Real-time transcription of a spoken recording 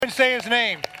say his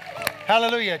name.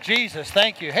 Hallelujah. Jesus,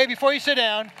 thank you. Hey, before you sit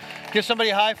down, give somebody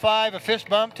a high five, a fist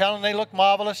bump. Tell them they look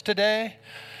marvelous today.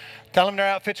 Tell them their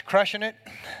outfit's crushing it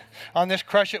on this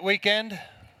Crush It weekend.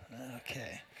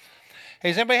 Okay. Hey,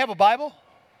 does anybody have a Bible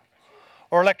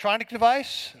or electronic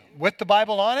device with the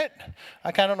Bible on it?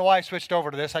 I kind of don't know why I switched over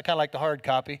to this. I kind of like the hard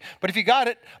copy. But if you got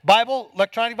it, Bible,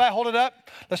 electronic device, hold it up.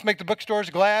 Let's make the bookstores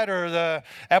glad or the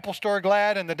Apple store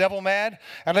glad and the devil mad.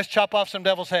 And let's chop off some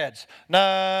devil's heads.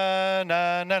 Na,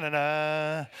 na, na, na,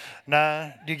 na, na.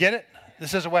 Do you get it?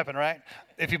 This is a weapon, right?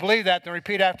 If you believe that, then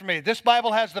repeat after me. This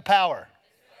Bible has the power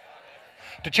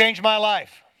to change my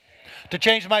life, to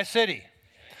change my city.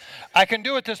 I can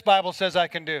do what this Bible says I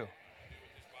can do.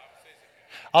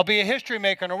 I'll be a history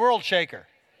maker and a world shaker.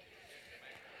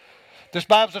 This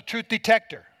Bible's a truth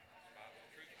detector,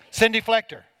 sin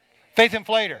deflector, faith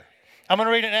inflator. I'm going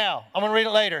to read it now. I'm going to read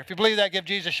it later. If you believe that, give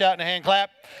Jesus a shout and a hand clap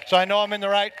so I know I'm in the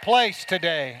right place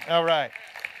today. All right.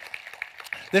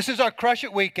 This is our Crush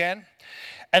It weekend.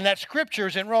 And that scripture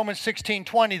is in Romans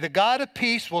 16:20. The God of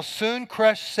peace will soon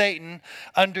crush Satan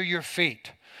under your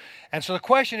feet. And so the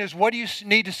question is, what do you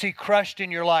need to see crushed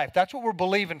in your life? That's what we're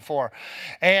believing for.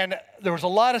 And there was a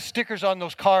lot of stickers on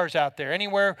those cars out there.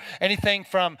 Anywhere, anything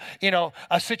from,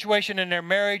 a situation in their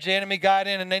marriage, the enemy got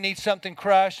in and they need something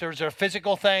crushed. There's a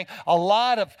physical thing. A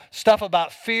lot of stuff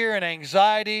about fear and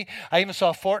anxiety. I even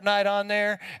saw Fortnite on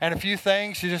there and a few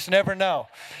things. You just never know.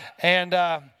 And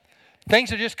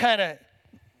things are just kind of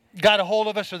got a hold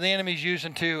of us or the enemy's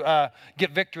using to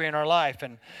get victory in our life.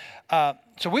 And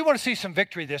so we want to see some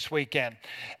victory this weekend.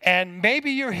 And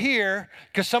maybe you're here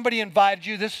because somebody invited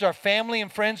you. This is our family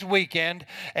and friends weekend.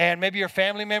 And maybe you're a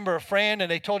family member or a friend and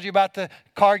they told you about the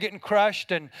car getting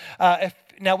crushed. And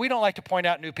now we don't like to point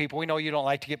out new people. We know you don't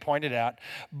like to get pointed out.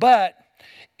 But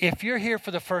if you're here for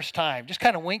the first time, just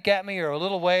kind of wink at me or a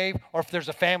little wave. Or if there's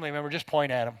a family member, just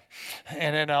point at them.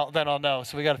 And then I'll know.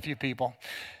 So we got a few people.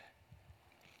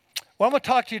 Well, I'm going to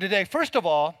talk to you today. First of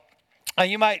all,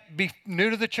 you might be new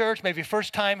to the church, maybe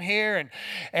first time here,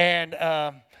 and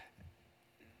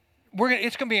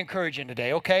it's going to be encouraging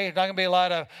today, okay? It's not going to be a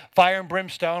lot of fire and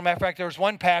brimstone. Matter of fact, there was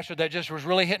one pastor that just was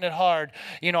really hitting it hard,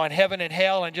 on heaven and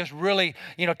hell, and just really,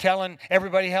 telling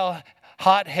everybody how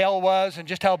hot hell was and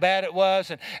just how bad it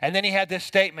was. And then he had this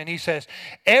statement. He says,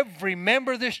 every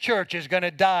member of this church is going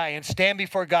to die and stand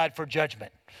before God for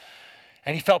judgment.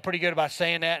 And he felt pretty good about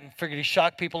saying that and figured he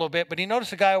shocked people a little bit. But he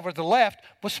noticed the guy over to the left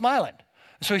was smiling.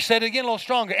 So he said it again a little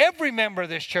stronger. Every member of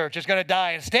this church is going to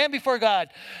die and stand before God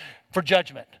for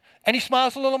judgment. And he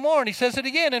smiles a little more and he says it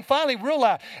again. And finally, real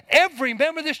loud, every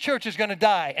member of this church is going to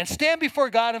die and stand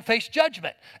before God and face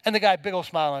judgment. And the guy, big old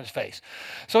smile on his face.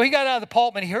 So he got out of the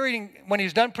pulpit and he hurried, when he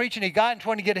was done preaching, he got and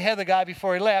trying to get ahead of the guy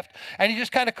before he left. And he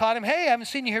just kind of caught him. Hey, I haven't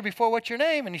seen you here before. What's your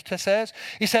name? And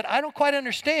he said, I don't quite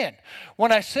understand.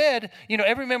 When I said,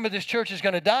 every member of this church is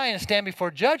going to die and stand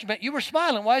before judgment, you were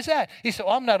smiling. Why is that? He said,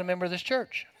 well, I'm not a member of this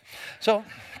church. So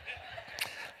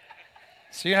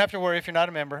you don't have to worry if you're not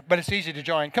a member, but it's easy to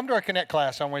join. Come to our Connect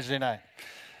class on Wednesday night.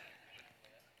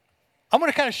 I'm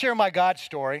going to kind of share my God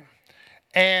story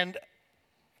and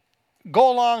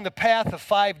go along the path of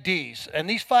 5 Ds. And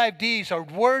these 5 Ds are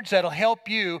words that will help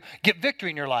you get victory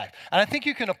in your life. And I think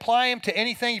you can apply them to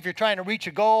anything if you're trying to reach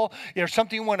a goal,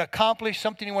 something you want to accomplish,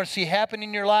 something you want to see happen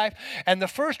in your life. And the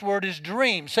first word is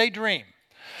dream. Say dream.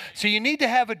 So you need to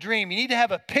have a dream. You need to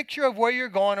have a picture of where you're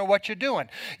going or what you're doing.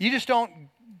 You just don't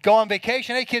go on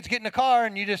vacation. Hey, kids, get in the car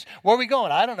and where are we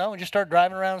going? I don't know. And just start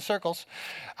driving around in circles.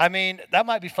 I mean, that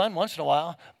might be fun once in a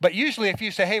while. But usually if you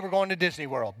say, hey, we're going to Disney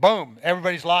World, boom,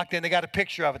 everybody's locked in. They got a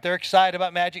picture of it. They're excited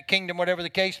about Magic Kingdom, whatever the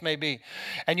case may be.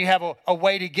 And you have a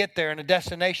way to get there and a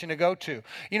destination to go to.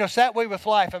 It's that way with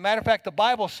life. As a matter of fact, the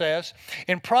Bible says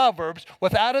in Proverbs,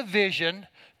 without a vision,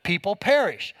 people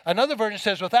perish. Another version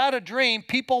says, without a dream,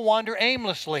 people wander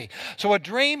aimlessly. So a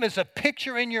dream is a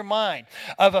picture in your mind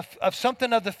of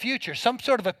something of the future, some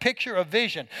sort of a picture, a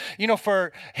vision.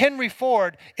 For Henry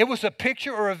Ford, it was a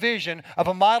picture or a vision of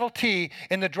a Model T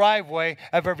in the driveway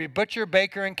of every butcher,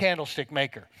 baker, and candlestick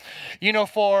maker.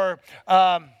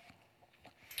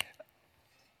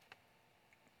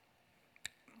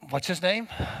 What's his name?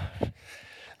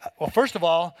 Well, first of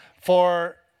all,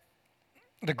 for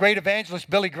the great evangelist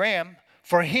Billy Graham,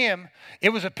 for him, it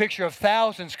was a picture of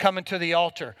thousands coming to the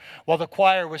altar while the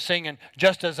choir was singing,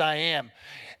 Just As I Am.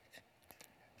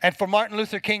 And for Martin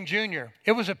Luther King Jr.,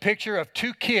 it was a picture of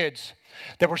 2 kids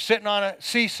that were sitting on a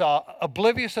seesaw,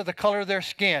 oblivious of the color of their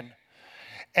skin.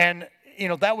 And,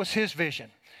 that was his vision.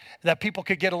 that people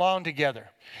could get along together.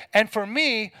 And for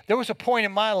me, there was a point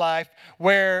in my life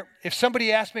where if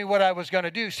somebody asked me what I was going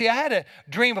to do, see, I had a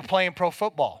dream of playing pro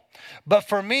football. But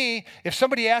for me, if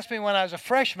somebody asked me when I was a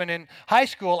freshman in high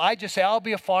school, I'd just say, I'll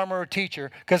be a farmer or a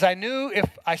teacher, because I knew if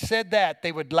I said that,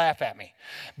 they would laugh at me.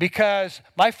 Because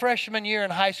my freshman year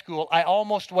in high school, I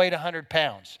almost weighed 100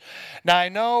 pounds. Now, I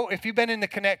know if you've been in the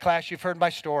Connect class, you've heard my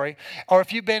story, or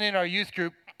if you've been in our youth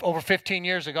group over 15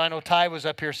 years ago. I know Ty was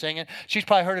up here singing. She's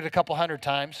probably heard it a couple hundred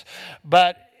times.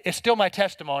 But it's still my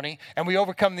testimony. And we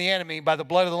overcome the enemy by the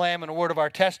blood of the Lamb and the word of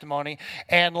our testimony.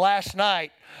 And last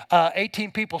night, 18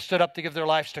 people stood up to give their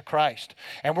lives to Christ.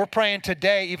 And we're praying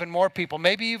today even more people.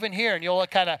 Maybe even here. And you'll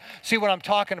kind of see what I'm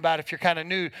talking about if you're kind of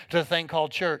new to the thing called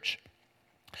church.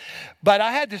 But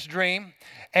I had this dream.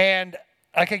 And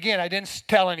like again, I didn't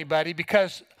tell anybody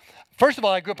because... First of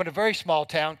all, I grew up in a very small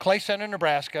town, Clay Center,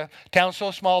 Nebraska. Town so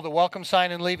small, the welcome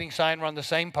sign and leaving sign were on the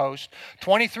same post.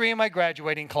 23 in my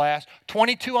graduating class,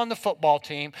 22 on the football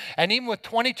team. And even with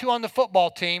 22 on the football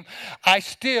team, I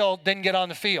still didn't get on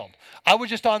the field. I was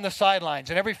just on the sidelines.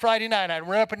 And every Friday night, I'd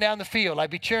run up and down the field. I'd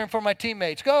be cheering for my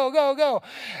teammates. Go, go, go.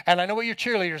 And I know what your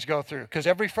cheerleaders go through, because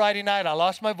every Friday night, I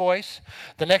lost my voice.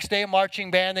 The next day, a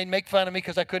marching band, they'd make fun of me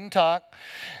because I couldn't talk.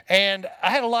 And I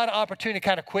had a lot of opportunity to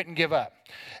kind of quit and give up.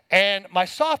 And my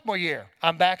sophomore year,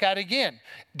 I'm back out again.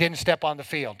 Didn't step on the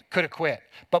field. Could have quit.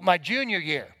 But my junior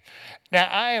year, now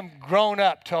I am grown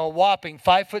up to a whopping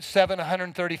 5'7",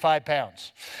 135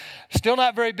 pounds. Still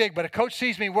not very big, but a coach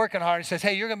sees me working hard and says,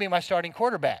 hey, you're going to be my starting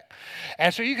quarterback.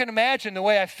 And so you can imagine the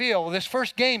way I feel. Well, this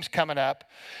first game's coming up,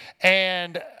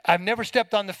 and I've never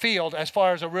stepped on the field as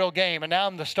far as a real game, and now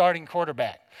I'm the starting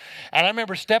quarterback. And I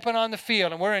remember stepping on the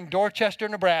field, and we're in Dorchester,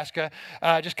 Nebraska,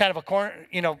 just kind of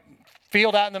a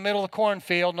field out in the middle of the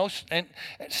cornfield, and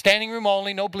standing room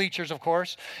only, no bleachers, of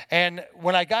course. And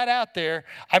when I got out there,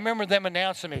 I remember them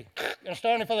announcing me,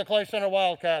 starting for the Clay Center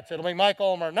Wildcats, it'll be Mike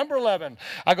Ulmer, number 11.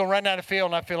 I go run down the field,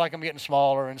 and I feel like I'm getting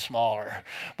smaller and smaller.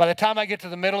 By the time I get to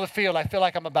the middle of the field, I feel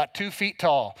like I'm about 2 feet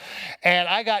tall. And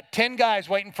I got 10 guys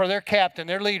waiting for their captain,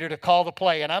 their leader, to call the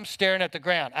play, and I'm staring at the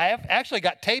ground. I have actually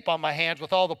got tape on my hands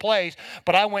with all the plays,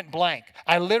 but I went blank.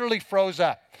 I literally froze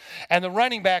up. And the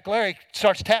running back, Larry,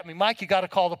 starts tapping me. Mike, you got to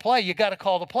call the play. You got to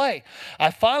call the play.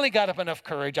 I finally got up enough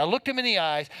courage. I looked him in the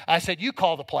eyes. I said, you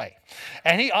call the play.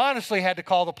 And he honestly had to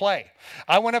call the play.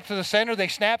 I went up to the center. They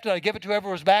snapped it. I gave it to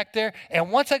whoever was back there. And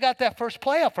once I got that first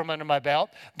play up from under my belt,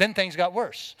 then things got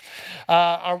worse.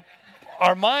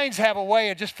 Our minds have a way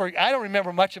of I don't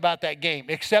remember much about that game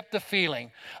except the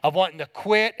feeling of wanting to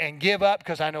quit and give up,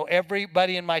 because I know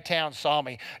everybody in my town saw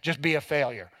me just be a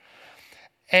failure.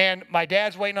 And my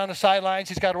dad's waiting on the sidelines.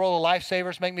 He's got a roll of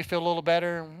lifesavers, make me feel a little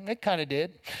better. It kind of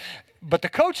did. But the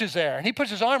coach is there, and he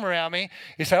puts his arm around me.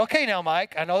 He said, okay, now,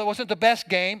 Mike, I know that wasn't the best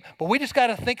game, but we just got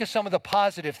to think of some of the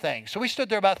positive things. So we stood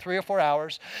there about 3 or 4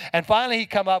 hours, and finally he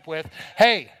come up with,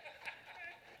 hey,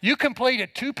 you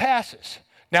completed 2 passes.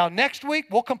 Now, next week,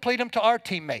 we'll complete them to our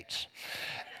teammates.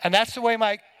 And that's the way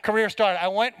my career started. I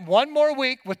went 1 more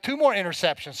week with 2 more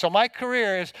interceptions. So my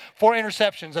career is 4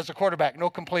 interceptions as a quarterback, no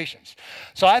completions.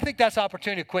 So I think that's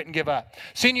opportunity to quit and give up.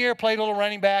 Senior year, played a little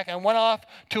running back, and went off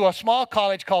to a small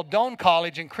college called Doane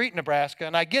College in Crete, Nebraska.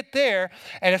 And I get there,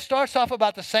 and it starts off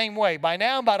about the same way. By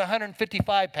now, I'm about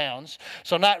 155 pounds,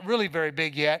 so not really very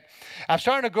big yet. I'm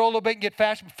starting to grow a little bit and get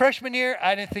fast. Freshman year,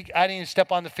 I didn't even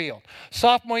step on the field.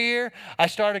 Sophomore year, I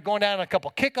started going down a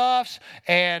couple kickoffs,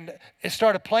 and it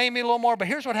started playing me a little more. But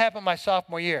here's what happened my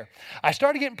sophomore year. I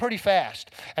started getting pretty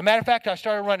fast. As a matter of fact, I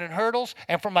started running hurdles,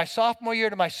 and from my sophomore year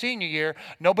to my senior year,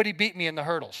 nobody beat me in the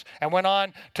hurdles. And went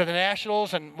on to the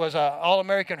Nationals and was an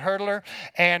All-American hurdler.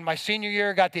 And my senior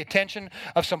year got the attention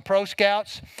of some pro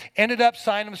scouts. Ended up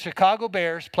signing with the Chicago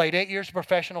Bears, played 8 years of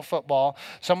professional football,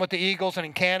 some with the Eagles and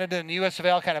in Canada and the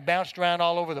USFL, kind of bounced around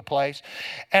all over the place.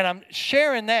 And I'm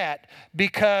sharing that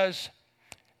because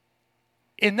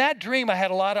in that dream, I had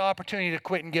a lot of opportunity to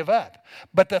quit and give up.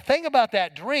 But the thing about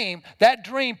that dream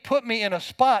put me in a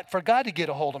spot for God to get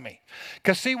a hold of me.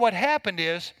 Because see, what happened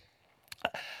is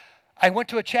I went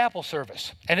to a chapel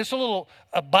service. And it's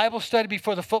a Bible study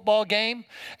before the football game.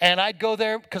 And I'd go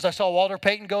there because I saw Walter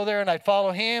Payton go there, and I'd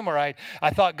follow him. Or I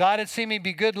thought God had seen me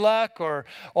be good luck.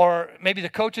 Or maybe the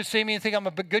coach had seen me and think I'm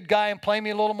a good guy and play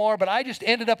me a little more. But I just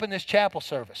ended up in this chapel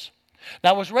service.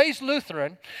 Now, I was raised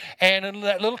Lutheran, and in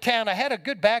that little town, I had a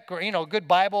good background, good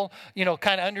Bible,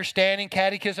 kind of understanding,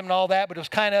 catechism and all that, but it was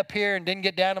kind of up here and didn't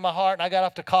get down to my heart, and I got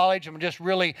off to college and just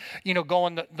really,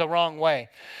 going the wrong way.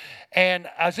 And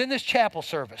I was in this chapel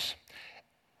service,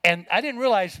 And I didn't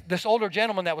realize this older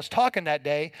gentleman that was talking that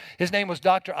day, his name was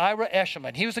Dr. Ira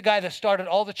Eshelman. He was the guy that started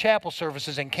all the chapel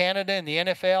services in Canada and the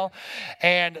NFL.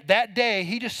 And that day,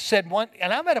 he just said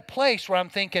and I'm at a place where I'm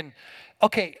thinking,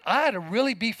 okay, I had to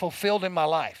really be fulfilled in my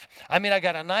life. I mean, I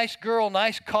got a nice girl,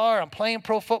 nice car, I'm playing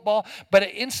pro football, but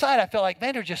inside I felt like,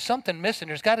 man, there's just something missing.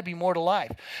 There's got to be more to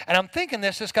life. And I'm thinking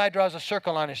this guy draws a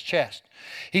circle on his chest.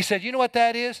 He said, you know what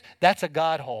that is? That's a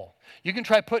God hole. You can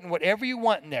try putting whatever you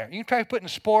want in there. You can try putting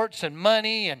sports and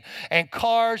money and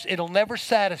cars. It'll never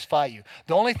satisfy you.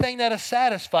 The only thing that'll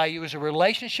satisfy you is a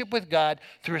relationship with God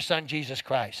through His Son, Jesus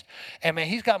Christ. And man,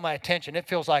 he's got my attention. It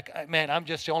feels like, man, I'm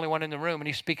just the only one in the room, and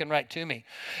he's speaking right to me.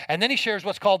 And then he shares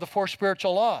what's called the 4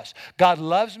 spiritual laws. God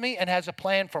loves me and has a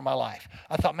plan for my life.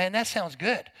 I thought, man, that sounds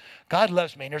good. God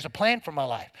loves me, and there's a plan for my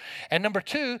life. And number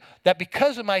 2, that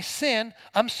because of my sin,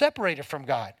 I'm separated from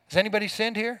God. Has anybody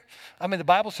sinned here? I mean, the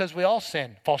Bible says we all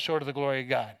sin, fall short of the glory of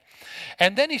God.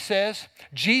 And then he says,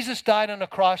 Jesus died on the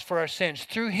cross for our sins.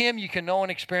 Through him, you can know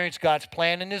and experience God's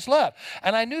plan and his love.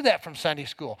 And I knew that from Sunday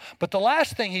school. But the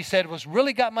last thing he said was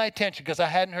really got my attention because I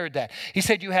hadn't heard that. He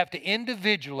said, you have to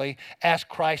individually ask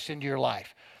Christ into your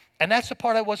life. And that's the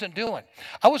part I wasn't doing.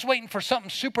 I was waiting for something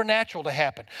supernatural to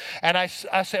happen. And I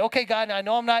say, okay, God, I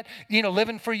know I'm not,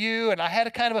 living for you. And I had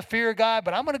a kind of a fear of God,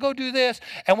 but I'm going to go do this.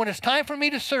 And when it's time for me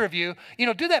to serve you,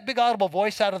 do that big audible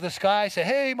voice out of the sky. Say,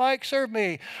 hey, Mike, serve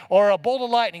me. Or a bolt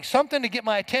of lightning, something to get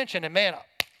my attention. And man,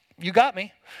 you got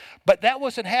me. But that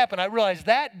wasn't happening. I realized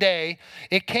that day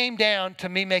it came down to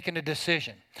me making a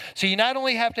decision. So you not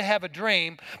only have to have a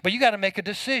dream, but you got to make a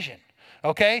decision.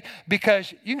 Okay?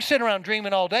 Because you can sit around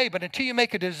dreaming all day, but until you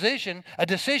make a decision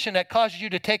that causes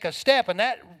you to take a step, and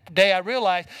that day I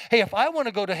realized, hey, if I want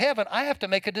to go to heaven, I have to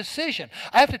make a decision.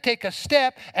 I have to take a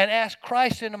step and ask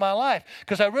Christ into my life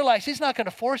because I realized he's not going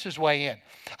to force his way in.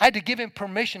 I had to give him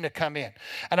permission to come in.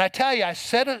 And I tell you, I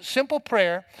said a simple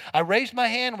prayer. I raised my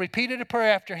hand, repeated a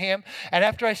prayer after him, and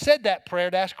after I said that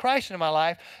prayer to ask Christ into my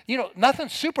life, nothing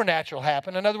supernatural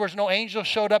happened. In other words, no angels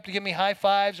showed up to give me high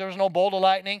fives. There was no bolt of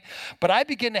lightning. But I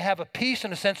began to have a peace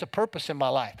and a sense of purpose in my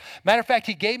life. Matter of fact,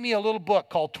 he gave me a little book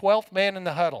called 12th Man in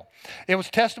the Huddle. It was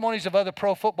testimonies of other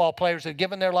pro football players that had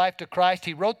given their life to Christ.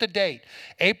 He wrote the date,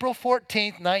 April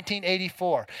 14th,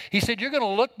 1984. He said, you're going to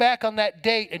look back on that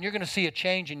date and you're going to see a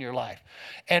change in your life.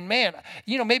 And man,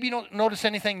 maybe you don't notice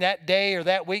anything that day or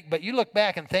that week, but you look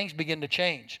back and things begin to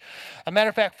change. A matter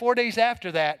of fact, 4 days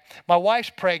after that, my wife's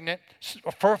pregnant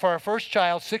for our first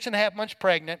child, 6.5 months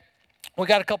pregnant. We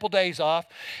got a couple days off,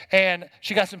 and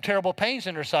she got some terrible pains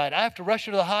in her side. I have to rush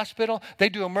her to the hospital. They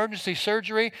do emergency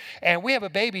surgery, and we have a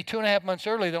baby 2.5 months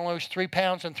early that only weighs 3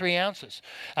 pounds and 3 ounces.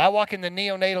 I walk in the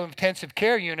neonatal intensive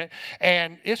care unit,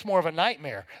 and it's more of a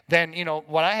nightmare than,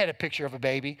 what I had a picture of a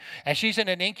baby. And she's in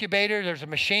an incubator. There's a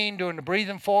machine doing the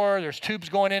breathing for her. There's tubes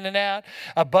going in and out.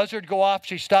 A buzzard go off.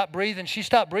 She stopped breathing. She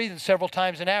stopped breathing several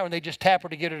times an hour, and they just tap her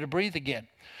to get her to breathe again.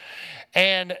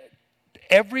 And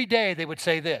every day they would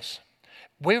say this.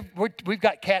 We've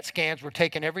got CAT scans we're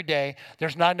taking every day.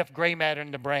 There's not enough gray matter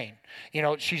in the brain.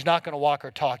 She's not going to walk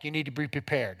or talk. You need to be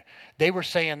prepared. They were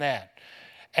saying that.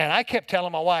 And I kept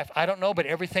telling my wife, I don't know, but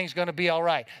everything's going to be all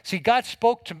right. See, God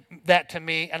spoke that to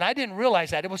me, and I didn't realize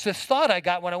that. It was this thought I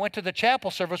got when I went to the chapel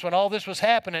service when all this was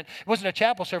happening. It wasn't a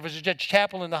chapel service. It was just a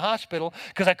chapel in the hospital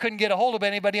because I couldn't get a hold of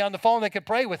anybody on the phone that could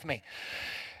pray with me.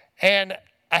 And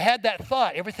I had that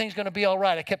thought, everything's going to be all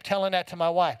right. I kept telling that to my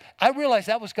wife. I realized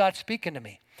that was God speaking to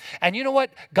me. And you know what?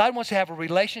 God wants to have a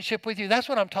relationship with you. That's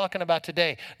what I'm talking about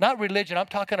today. Not religion. I'm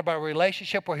talking about a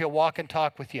relationship where he'll walk and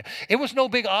talk with you. It was no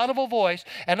big audible voice.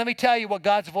 And let me tell you what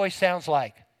God's voice sounds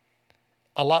like.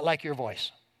 A lot like your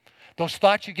voice. Those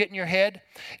thoughts you get in your head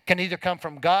can either come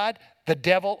from God, the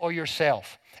devil, or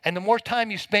yourself. And the more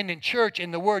time you spend in church, in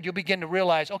the Word, you'll begin to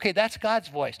realize, okay, that's God's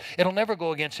voice. It'll never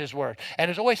go against His Word. And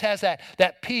it always has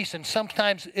that peace, and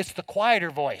sometimes it's the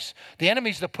quieter voice. The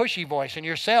enemy's the pushy voice, and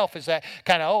yourself is that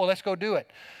kind of, let's go do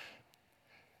it.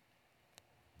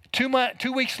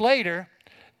 2 weeks later,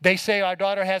 they say our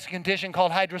daughter has a condition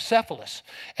called hydrocephalus,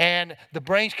 and the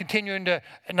brain's continuing to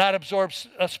not absorb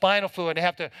spinal fluid. They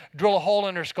have to drill a hole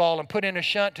in her skull and put in a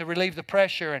shunt to relieve the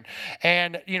pressure.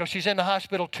 And she's in the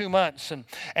hospital 2 months,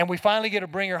 and we finally get to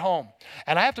bring her home.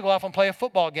 And I have to go off and play a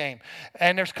football game.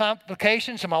 And there's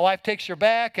complications, and my wife takes her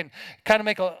back, and kind of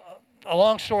make a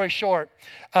long story short,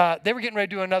 they were getting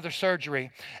ready to do another surgery,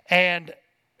 and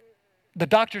the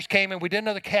doctors came and we did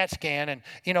another CAT scan, and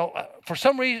for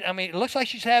some reason, it looks like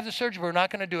she should have the surgery, but we're not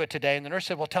going to do it today. And the nurse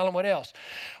said, well, tell them what else.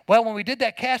 Well, when we did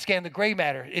that CAT scan, the gray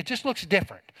matter, it just looks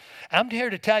different. I'm here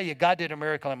to tell you, God did a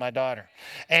miracle in my daughter.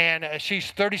 And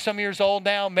she's 30-some years old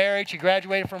now, married. She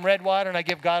graduated from Redwater, and I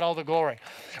give God all the glory.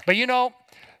 But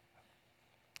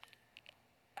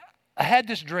I had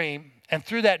this dream, and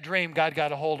through that dream, God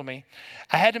got a hold of me.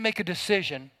 I had to make a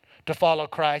decision to follow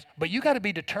Christ, but you got to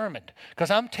be determined. Because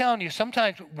I'm telling you,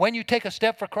 sometimes when you take a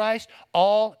step for Christ,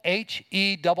 all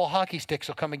H-E double hockey sticks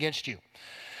will come against you.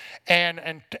 And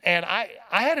I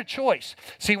had a choice.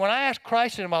 See, when I asked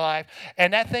Christ into my life,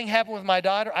 and that thing happened with my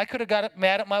daughter, I could have got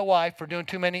mad at my wife for doing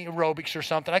too many aerobics or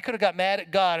something. I could have got mad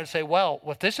at God and say, well,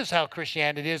 if this is how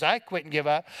Christianity is, I quit and give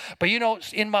up. But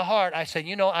in my heart, I said,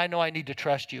 I know I need to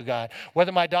trust you, God.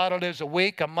 Whether my daughter lives a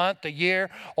week, a month, a year,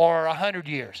 or 100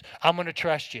 years, I'm going to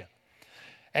trust you.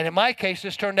 And in my case,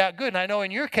 this turned out good. And I know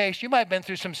in your case, you might have been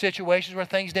through some situations where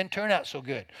things didn't turn out so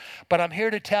good. But I'm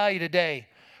here to tell you today,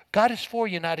 God is for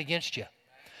you, not against you.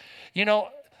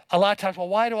 A lot of times, well,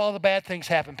 why do all the bad things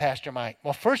happen, Pastor Mike?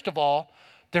 Well, first of all,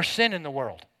 there's sin in the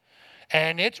world.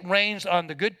 And it reigns on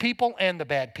the good people and the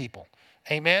bad people.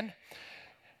 Amen?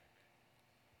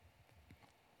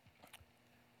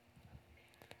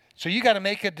 So you got to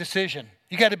make a decision.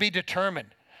 You got to be determined.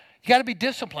 You got to be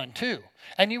disciplined too.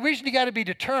 And the reason you got to be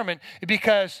determined is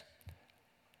because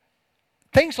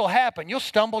things will happen. You'll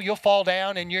stumble, you'll fall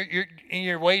down in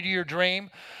your way to your dream.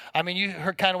 I mean, you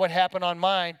heard kind of what happened on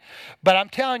mine. But I'm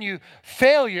telling you,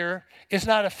 failure is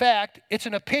not a fact. It's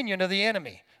an opinion of the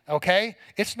enemy. Okay?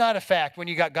 It's not a fact when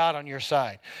you got God on your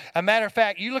side. A matter of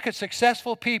fact, you look at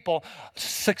successful people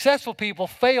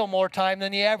fail more time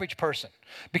than the average person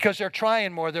because they're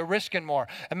trying more, they're risking more.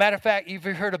 A matter of fact, you've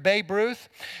heard of Babe Ruth?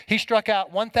 He struck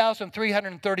out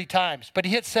 1,330 times, but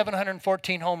he hit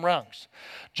 714 home runs.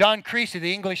 John Creasy,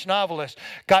 the English novelist,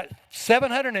 got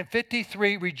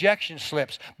 753 rejection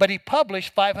slips, but he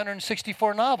published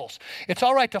 564 novels. It's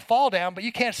all right to fall down, but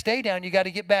you can't stay down. You got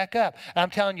to get back up. And I'm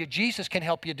telling you, Jesus can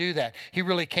help you do that. He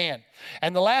really can.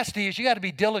 And the last D is you got to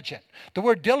be diligent. The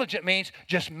word diligent means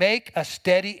just make a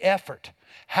steady effort.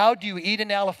 How do you eat an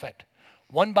elephant?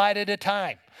 One bite at a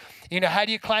time. How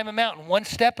do you climb a mountain? One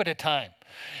step at a time.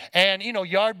 And,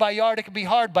 yard by yard, it can be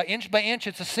hard. By inch,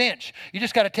 it's a cinch. You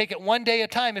just got to take it one day at a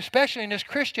time, especially in this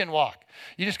Christian walk.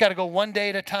 You just got to go one day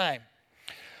at a time.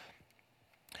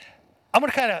 I'm going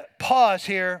to kind of pause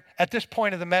here at this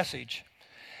point of the message.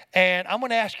 And I'm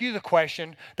going to ask you the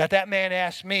question that man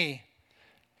asked me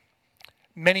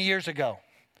many years ago.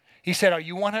 He said, are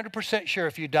you 100% sure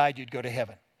if you died, you'd go to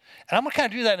heaven? And I'm going to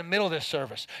kind of do that in the middle of this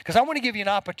service because I want to give you an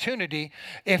opportunity.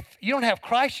 If you don't have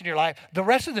Christ in your life, the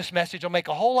rest of this message will make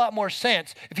a whole lot more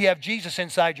sense if you have Jesus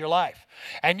inside your life.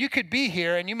 And you could be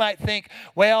here and you might think,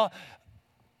 well,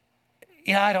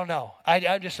 I don't know.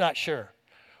 I'm just not sure.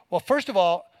 Well, first of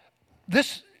all,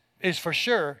 this is for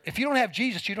sure. If you don't have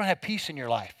Jesus, you don't have peace in your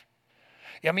life.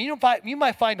 I mean, you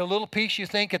might find a little peace, you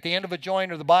think, at the end of a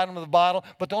joint or the bottom of the bottle,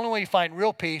 but the only way you find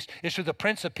real peace is through the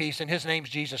Prince of Peace, and his name's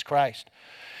Jesus Christ.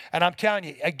 And I'm telling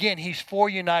you, again, he's for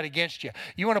you, not against you.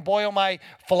 You want to boil my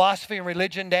philosophy and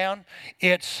religion down?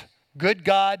 It's good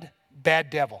God,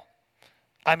 bad devil.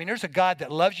 I mean, there's a God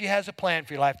that loves you, has a plan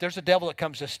for your life. There's a devil that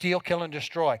comes to steal, kill, and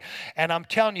destroy. And I'm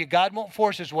telling you, God won't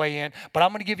force his way in, but I'm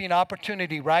going to give you an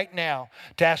opportunity right now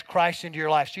to ask Christ into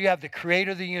your life. So you have the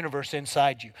creator of the universe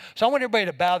inside you. So I want everybody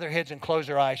to bow their heads and close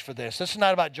their eyes for this. This is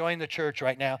not about joining the church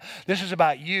right now. This is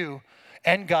about you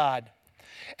and God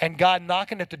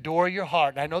knocking at the door of your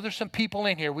heart. And I know there's some people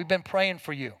in here. We've been praying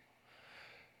for you.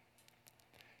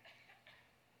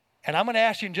 And I'm going to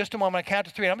ask you in just a moment, I count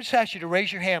to 3. I'm just ask you to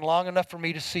raise your hand long enough for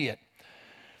me to see it.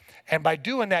 And by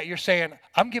doing that, you're saying,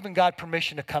 I'm giving God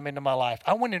permission to come into my life.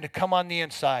 I want him to come on the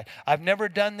inside. I've never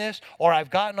done this, or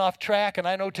I've gotten off track, and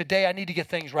I know today I need to get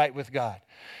things right with God.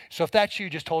 So if that's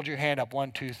you, just hold your hand up.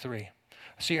 1, 2, 3.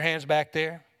 See your hands back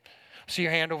there? See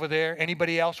your hand over there?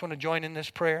 Anybody else want to join in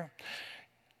this prayer?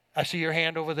 I see your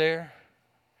hand over there.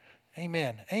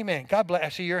 Amen. Amen. God bless. I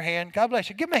see your hand. God bless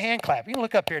you. Give him a hand clap. You can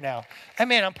look up here now.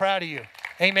 Amen. I'm proud of you.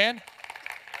 Amen.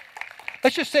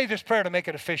 Let's just say this prayer to make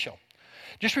it official.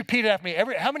 Just repeat it after me.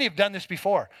 How many have done this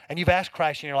before? And you've asked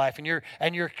Christ in your life and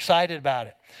you're excited about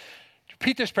it.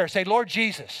 Repeat this prayer. Say, Lord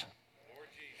Jesus,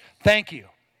 thank you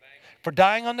for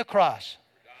dying on the cross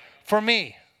for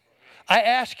me. I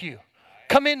ask you,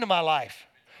 come into my life.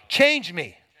 Change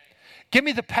me. Give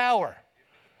me the power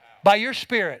by your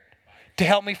Spirit to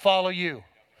help me follow you.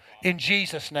 In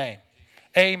Jesus' name.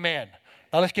 Amen.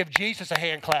 Now let's give Jesus a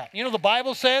hand clap. You know, the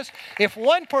Bible says if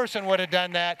one person would have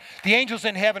done that, the angels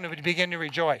in heaven would begin to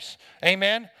rejoice.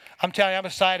 Amen. I'm telling you, I'm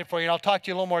excited for you. And I'll talk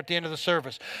to you a little more at the end of the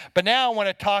service. But now I want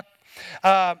to talk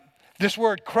this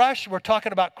word crush. We're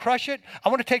talking about crush it. I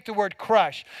want to take the word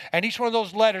crush. And each one of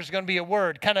those letters is going to be a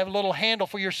word, kind of a little handle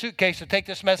for your suitcase to take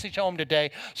this message home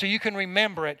today so you can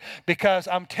remember it. Because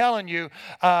I'm telling you,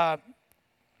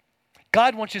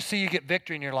 God wants you to see you get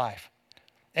victory in your life.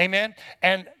 Amen?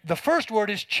 And the first word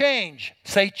is change.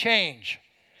 Say change.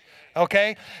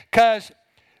 Okay? Because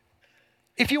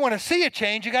if you want to see a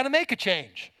change, you got to make a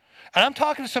change. And I'm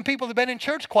talking to some people that have been in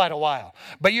church quite a while,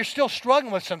 but you're still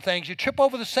struggling with some things. You trip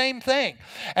over the same thing.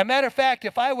 As a matter of fact,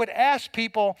 if I would ask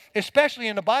people, especially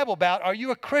in the Bible Belt, are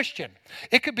you a Christian?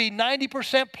 It could be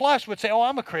 90% plus would say, oh,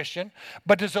 I'm a Christian.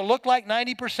 But does it look like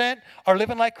 90% are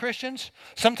living like Christians?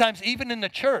 Sometimes even in the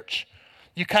church,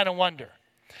 you kind of wonder.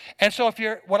 And so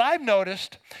what I've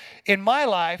noticed in my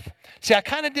life, see, I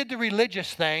kind of did the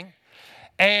religious thing,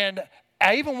 and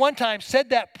I even one time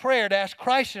said that prayer to ask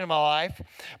Christ into my life,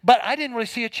 but I didn't really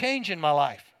see a change in my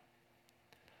life.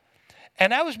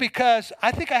 And that was because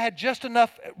I think I had just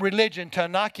enough religion to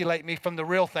inoculate me from the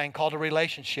real thing called a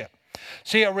relationship.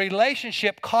 See, a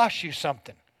relationship costs you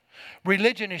something.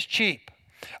 Religion is cheap.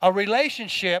 A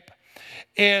relationship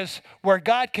is where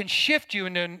God can shift you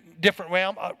into a different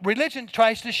realm. Religion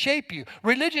tries to shape you.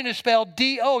 Religion is spelled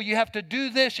D-O. You have to do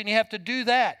this and you have to do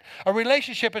that. A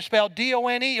relationship is spelled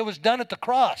D-O-N-E. It was done at the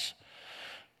cross.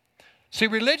 See,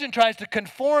 religion tries to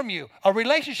conform you. A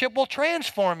relationship will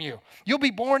transform you. You'll be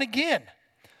born again.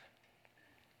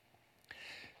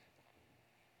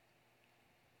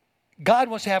 God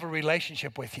wants to have a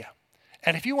relationship with you.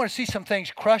 And if you want to see some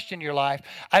things crushed in your life,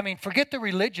 forget the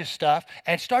religious stuff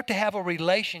and start to have a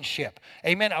relationship.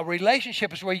 Amen. A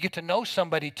relationship is where you get to know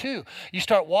somebody too. You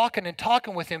start walking and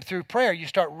talking with him through prayer. You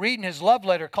start reading his love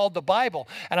letter called the Bible.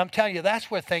 And I'm telling you, that's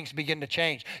where things begin to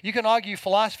change. You can argue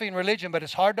philosophy and religion, but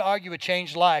it's hard to argue a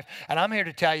changed life. And I'm here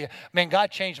to tell you, man, God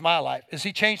changed my life. Has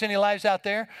he changed any lives out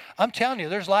there? I'm telling you,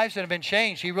 there's lives that have been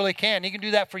changed. He really can. He can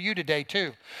do that for you today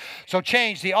too. So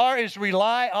change. The R is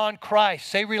rely on Christ.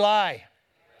 Say rely.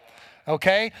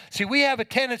 Okay? See, we have a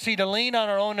tendency to lean on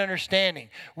our own understanding.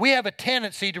 We have a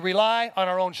tendency to rely on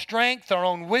our own strength, our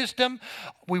own wisdom.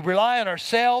 We rely on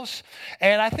ourselves.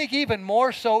 And I think even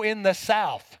more so in the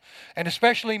South, and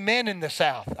especially men in the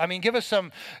South. Give us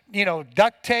some,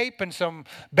 duct tape and some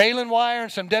baling wire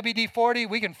and some WD-40.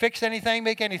 We can fix anything,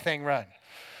 make anything run.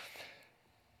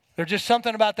 There's just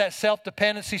something about that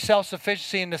self-dependency,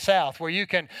 self-sufficiency in the South where you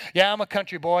can, I'm a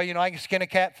country boy, I can skin a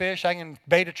catfish, I can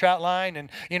bait a trout line,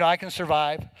 and, I can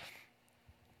survive.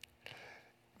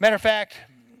 Matter of fact,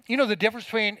 the difference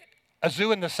between a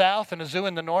zoo in the South and a zoo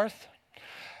in the North?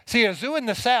 See, a zoo in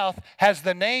the South has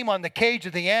the name on the cage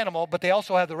of the animal, but they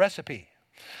also have the recipe.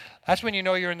 That's when you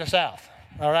know you're in the South,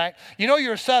 all right?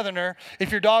 You're a Southerner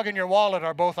if your dog and your wallet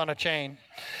are both on a chain.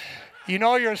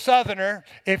 You're a Southerner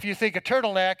if you think a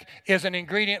turtleneck is an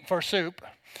ingredient for soup.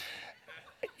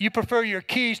 You prefer your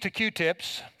keys to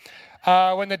Q-tips.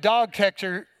 When the dog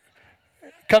catcher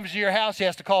comes to your house, he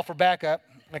has to call for backup.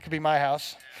 That could be my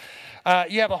house.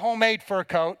 You have a homemade fur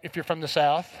coat if you're from the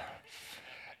South.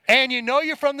 And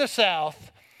you're from the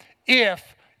South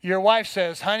if your wife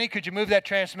says, honey, could you move that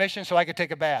transmission so I could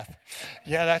take a bath?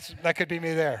 Yeah, that could be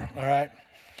me there, all right?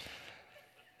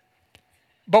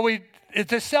 But it's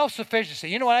this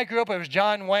self-sufficiency. When I grew up, it was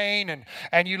John Wayne,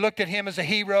 and you looked at him as a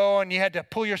hero, and you had to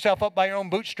pull yourself up by your own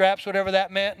bootstraps, whatever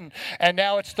that meant. And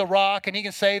now it's The Rock, and he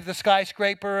can save the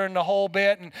skyscraper and the whole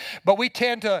bit. But we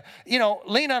tend to,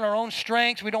 lean on our own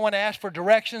strengths. We don't want to ask for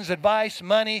directions, advice,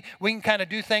 money. We can kind of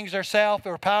do things ourselves.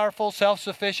 We're powerful,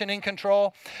 self-sufficient, in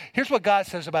control. Here's what God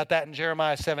says about that in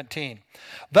Jeremiah 17.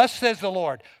 Thus says the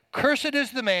Lord, cursed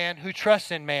is the man who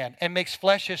trusts in man and makes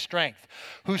flesh his strength,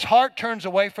 whose heart turns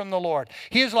away from the Lord.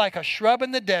 He is like a shrub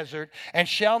in the desert and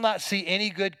shall not see any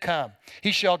good come.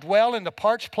 He shall dwell in the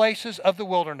parched places of the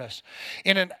wilderness,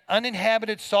 in an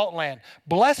uninhabited salt land.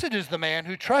 Blessed is the man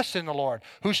who trusts in the Lord,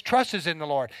 whose trust is in the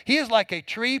Lord. He is like a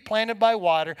tree planted by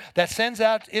water that sends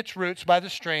out its roots by the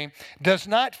stream, does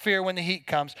not fear when the heat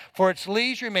comes, for its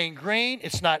leaves remain green.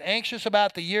 It's not anxious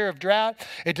about the year of drought.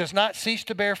 It does not cease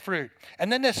to bear fruit.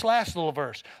 And then this last little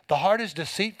verse, the heart is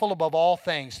deceitful above all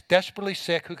things, desperately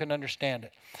sick, who can understand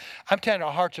it? I'm telling you,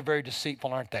 our hearts are very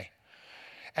deceitful, aren't they?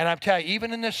 And I'm telling you,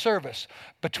 even in this service,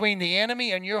 between the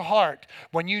enemy and your heart,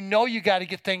 when you got to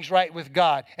get things right with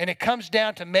God, and it comes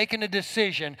down to making a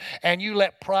decision, and you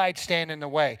let pride stand in the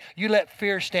way, you let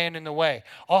fear stand in the way,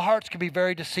 our hearts can be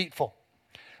very deceitful.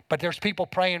 But there's people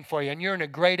praying for you, and you're in a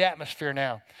great atmosphere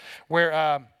now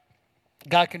where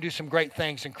God can do some great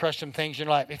things and crush some things in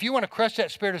your life. If you want to crush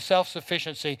that spirit of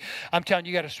self-sufficiency, I'm telling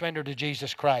you, you got to surrender to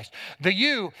Jesus Christ. The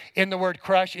U in the word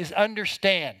crush is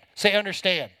understand. Say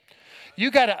understand.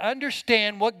 You got to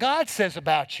understand what God says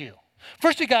about you.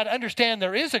 First, you got to understand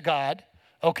there is a God,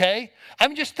 okay?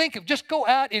 Just go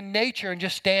out in nature and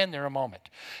just stand there a moment.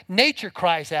 Nature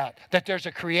cries out that there's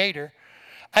a creator.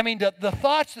 I mean, the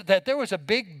thoughts that there was a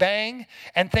big bang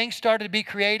and things started to be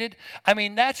created, I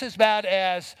mean, that's about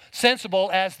as sensible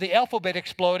as the alphabet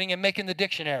exploding and making the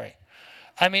dictionary.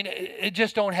 I mean, it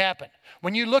just don't happen.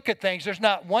 When you look at things, there's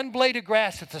not one blade of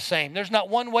grass that's the same. There's not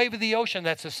one wave of the ocean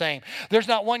that's the same. There's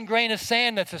not one grain of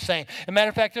sand that's the same. As a matter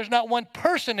of fact, there's not one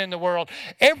person in the world.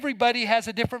 Everybody has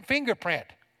a different fingerprint.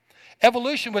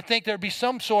 Evolution would think there'd be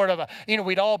some sort of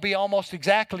we'd all be almost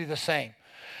exactly the same.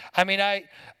 I mean,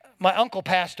 my uncle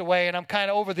passed away, and I'm kind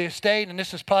of over the estate, and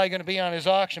this is probably going to be on his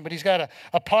auction, but he's got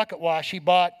a pocket wash he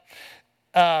bought.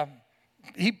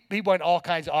 He went all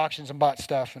kinds of auctions and bought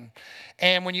stuff.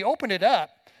 And when you open it up,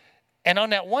 and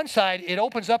on that one side, it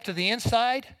opens up to the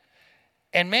inside,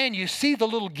 and man, you see the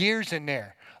little gears in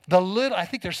there. I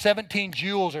think there's 17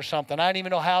 jewels or something. I don't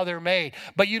even know how they're made.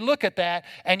 But you look at that,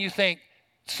 and you think,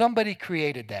 somebody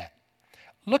created that.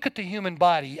 Look at the human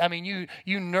body. I mean,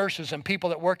 you nurses and people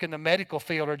that work in the medical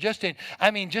field are just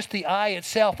the eye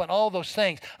itself and all those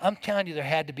things. I'm telling you, there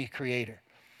had to be a creator.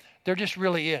 There just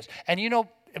really is. And as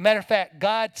a matter of fact,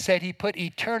 God said he put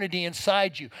eternity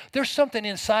inside you. There's something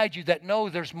inside you that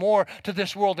knows there's more to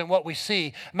this world than what we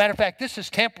see. As a matter of fact, this is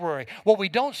temporary. What we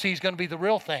don't see is going to be the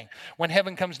real thing when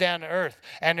heaven comes down to earth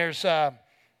and there's and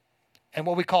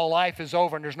what we call life is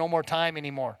over and there's no more time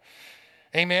anymore.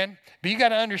 Amen? But you got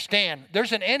to understand,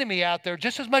 there's an enemy out there.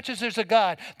 Just as much as there's a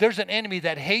God, there's an enemy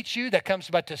that hates you, that comes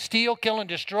about to steal, kill, and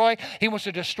destroy. He wants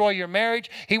to destroy your marriage.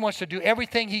 He wants to do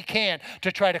everything he can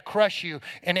to try to crush you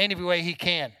in any way he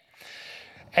can.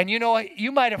 And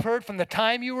you might have heard from the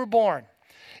time you were born,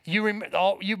 you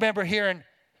remember hearing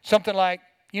something like,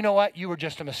 you know what, you were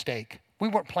just a mistake. We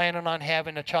weren't planning on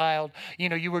having a child.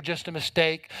 You were just a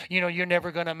mistake. You're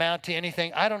never going to amount to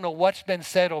anything. I don't know what's been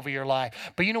said over your life.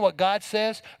 But you know what God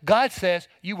says? God says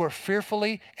you were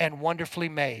fearfully and wonderfully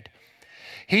made.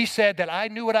 He said that I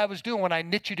knew what I was doing when I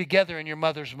knit you together in your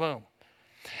mother's womb.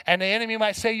 And the enemy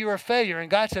might say you're a failure. And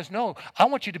God says, no, I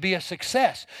want you to be a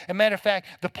success. As a matter of fact,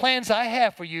 the plans I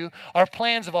have for you are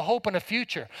plans of a hope and a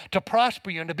future, to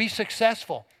prosper you and to be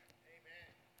successful.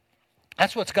 Amen.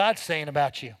 That's what God's saying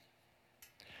about you.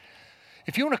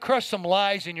 If you want to crush some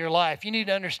lies in your life, you need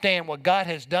to understand what God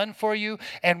has done for you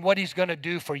and what he's going to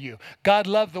do for you. God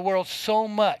loved the world so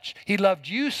much. He loved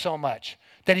you so much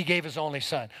that he gave his only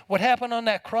son. What happened on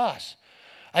that cross?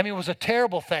 I mean, it was a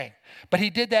terrible thing. But he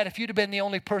did that if you'd have been the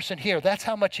only person here. That's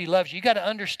how much he loves you. You got to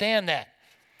understand that.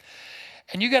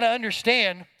 And you got to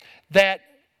understand that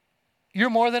you're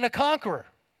more than a conqueror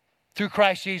through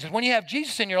Christ Jesus. When you have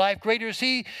Jesus in your life, greater is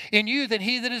he in you than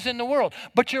he that is in the world.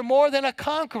 But you're more than a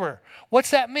conqueror.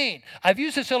 What's that mean? I've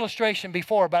used this illustration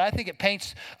before, but I think it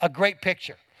paints a great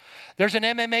picture. There's an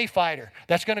MMA fighter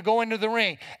that's going to go into the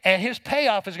ring, and his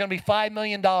payoff is going to be $5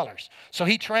 million. So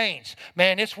he trains.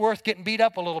 Man, it's worth getting beat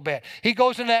up a little bit. He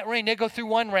goes into that ring. They go through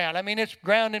one round. I mean, it's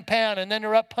ground and pound, and then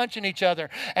they're up punching each other,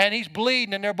 and he's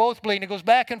bleeding, and they're both bleeding. It goes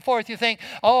back and forth. You think,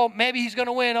 oh, maybe he's going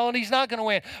to win. Oh, and he's not going to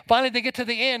win. Finally, they get to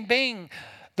the end. Bing,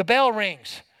 the bell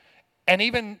rings. And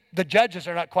even the judges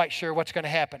are not quite sure what's going to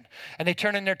happen. And they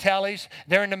turn in their tallies.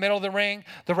 They're in the middle of the ring.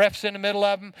 The ref's in the middle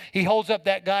of them. He holds up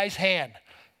that guy's hand.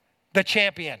 The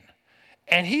champion.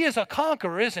 And he is a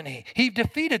conqueror, isn't he? He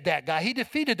defeated that guy. He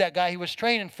defeated that guy he was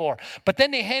training for. But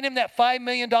then they hand him that $5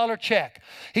 million check.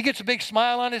 He gets a big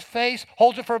smile on his face,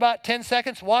 holds it for about 10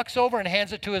 seconds, walks over and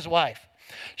hands it to his wife.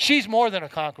 She's more than a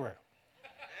conqueror.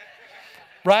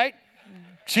 Right?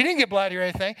 She didn't get bloody or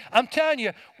anything. I'm telling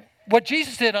you, what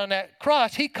Jesus did on that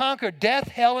cross, he conquered death,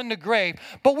 hell, and the grave.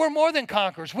 But we're more than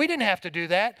conquerors. We didn't have to do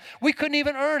that. We couldn't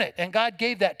even earn it, and God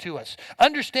gave that to us.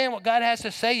 Understand what God has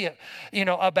to say,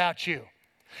 about you.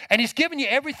 And he's given you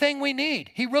everything we need.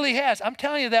 He really has. I'm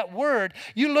telling you that word,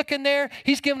 you look in there,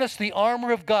 he's given us the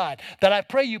armor of God that I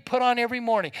pray you put on every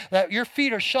morning, that your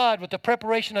feet are shod with the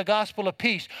preparation of the gospel of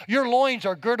peace. Your loins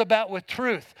are girt about with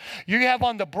truth. You have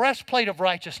on the breastplate of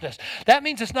righteousness. That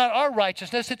means it's not our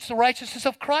righteousness, it's the righteousness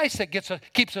of Christ that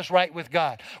keeps us right with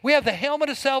God. We have the helmet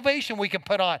of salvation we can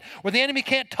put on where the enemy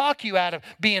can't talk you out of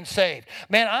being saved.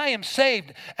 Man, I am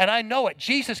saved and I know it.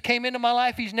 Jesus came into my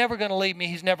life. He's never going to leave me.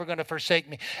 He's never going to forsake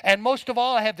me. And most of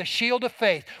all, I have the shield of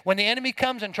faith. When the enemy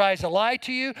comes and tries to lie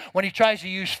to you, when he tries to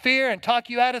use fear and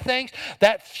talk you out of things,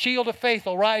 that shield of faith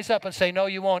will rise up and say, no,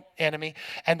 you won't, enemy.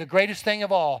 And the greatest thing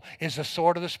of all is the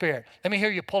sword of the Spirit. Let me hear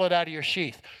you pull it out of your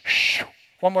sheath.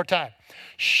 One more time.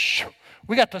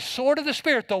 We got the sword of the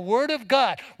Spirit, the word of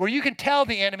God, where you can tell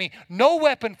the enemy, no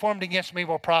weapon formed against me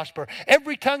will prosper.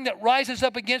 Every tongue that rises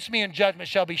up against me in judgment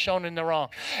shall be shown in the wrong.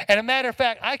 And a matter of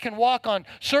fact, I can walk on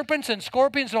serpents and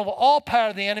scorpions and over all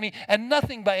power of the enemy, and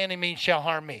nothing by any means shall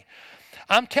harm me.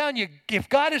 I'm telling you, if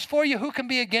God is for you, who can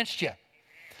be against you?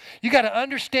 You got to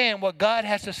understand what God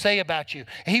has to say about you.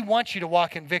 He wants you to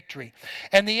walk in victory.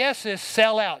 And the S is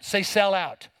sell out. Say sell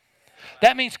out.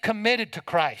 That means committed to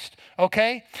Christ,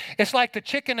 okay? It's like the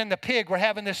chicken and the pig. We're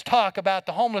having this talk about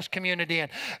the homeless community,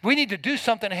 and we need to do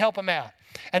something to help them out.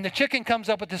 And the chicken comes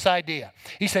up with this idea.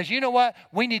 He says, you know what?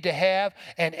 We need to have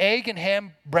an egg and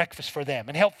ham breakfast for them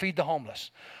and help feed the homeless.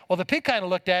 Well, the pig kind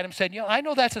of looked at him and said, you know, I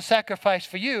know that's a sacrifice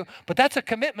for you, but that's a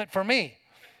commitment for me.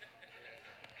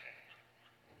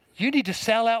 You need to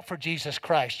sell out for Jesus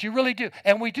Christ. You really do.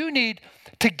 And we do need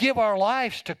to give our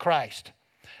lives to Christ.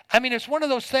 I mean, it's one of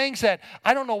those things that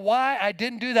I don't know why I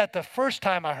didn't do that the first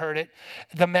time I heard it,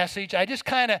 the message. I just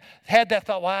kind of had that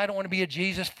thought, well, I don't want to be a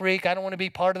Jesus freak. I don't want to be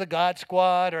part of the God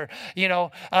squad, or, you know,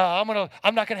 I'm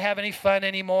not going to have any fun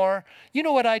anymore. You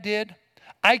know what I did?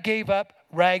 I gave up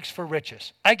rags for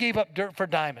riches. I gave up dirt for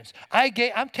diamonds.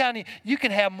 I'm telling you, you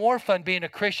can have more fun being a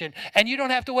Christian, and you don't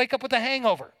have to wake up with a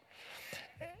hangover.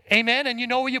 Amen? And you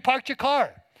know where you parked your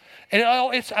car. And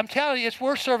I'm telling you, it's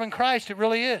worth serving Christ. It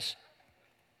really is.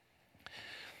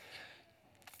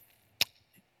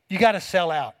 You got to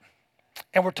sell out.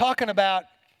 And we're talking about,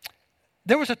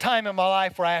 there was a time in my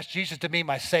life where I asked Jesus to be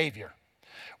my Savior,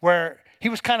 where he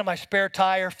was kind of my spare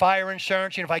tire, fire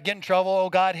insurance. You know, if I get in trouble, oh,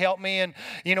 God, help me. And,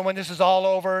 you know, when this is all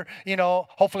over, you know,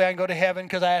 hopefully I can go to heaven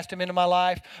because I asked him into my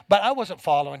life. But I wasn't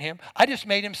following him. I just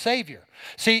made him Savior.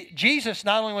 See, Jesus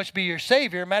not only wants to be your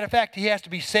Savior, matter of fact, he has to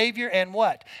be Savior and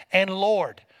what? And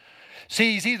Lord.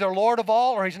 See, he's either Lord of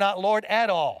all or he's not Lord at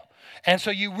all. And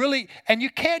so you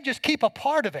can't just keep a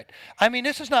part of it. I mean,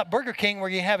 this is not Burger King where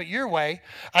you have it your way.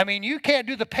 I mean, you can't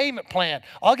do the payment plan.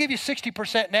 I'll give you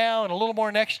 60% now and a little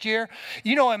more next year.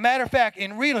 You know, as a matter of fact,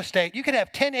 in real estate, you can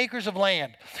have 10 acres of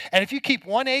land. And if you keep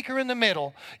 1 acre in the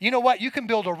middle, you know what? You can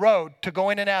build a road to go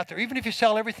in and out there, even if you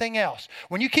sell everything else.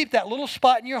 When you keep that little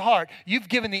spot in your heart, you've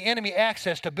given the enemy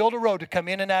access to build a road to come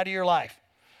in and out of your life.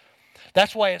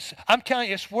 That's why I'm telling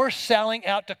you, it's worth selling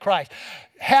out to Christ.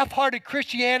 Half-hearted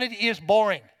Christianity is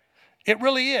boring. It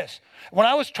really is. When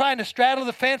I was trying to straddle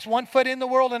the fence, 1 foot in the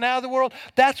world and out of the world,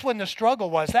 that's when the struggle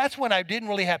was. That's when I didn't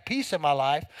really have peace in my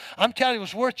life. I'm telling you, it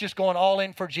was worth just going all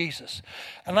in for Jesus.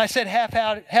 And I said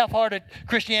half-hearted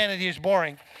Christianity is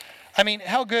boring. I mean,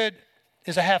 how good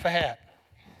is a half a hat?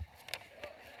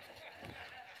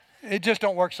 It just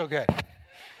don't work so good.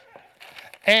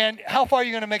 And how far are you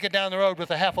going to make it down the road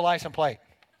with a half a license plate?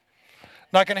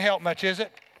 Not going to help much, is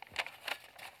it?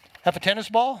 Half a tennis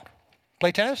ball?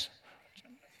 Play tennis?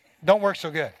 Don't work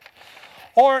so good.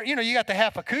 Or, you know, you got the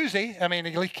half a koozie. I mean,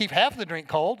 at least keep half the drink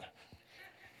cold.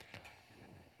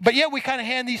 But yet we kind of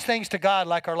hand these things to God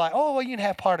like our life. Oh, well, you can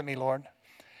have part of me, Lord.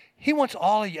 He wants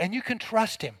all of you, and you can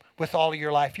trust him with all of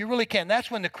your life. You really can.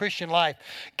 That's when the Christian life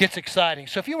gets exciting.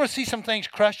 So if you want to see some things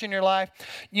crushed in your life,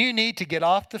 you need to get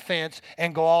off the fence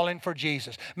and go all in for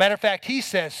Jesus. Matter of fact, he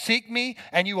says, seek me,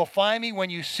 and you will find me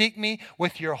when you seek me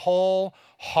with your whole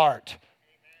heart.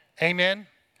 Amen?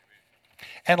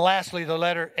 And lastly, the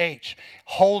letter H.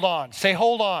 Hold on. Say,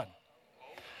 hold on.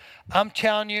 I'm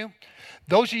telling you,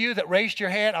 those of you that raised your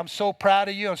hand, I'm so proud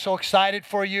of you. I'm so excited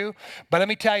for you. But let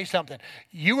me tell you something.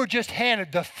 You were just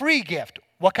handed the free gift.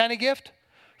 What kind of gift?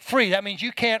 Free. That means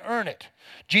you can't earn it.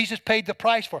 Jesus paid the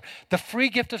price for it. The free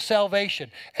gift of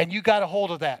salvation. And you got a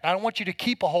hold of that. I don't want you to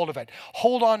keep a hold of it.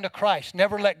 Hold on to Christ.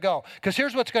 Never let go. Because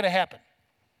here's what's going to happen.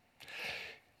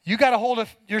 You got a hold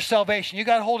of your salvation. You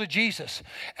got a hold of Jesus.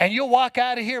 And you'll walk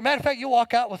out of here. Matter of fact, you'll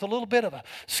walk out with a little bit of a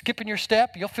skip in your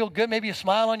step. You'll feel good. Maybe a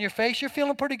smile on your face. You're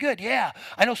feeling pretty good. Yeah,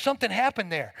 I know something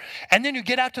happened there. And then you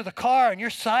get out to the car and you're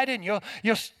excited and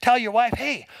you'll tell your wife,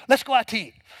 hey, let's go out to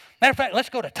eat. Matter of fact, let's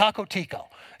go to Taco Tico.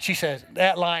 She says,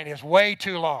 that line is way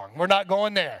too long. We're not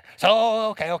going there.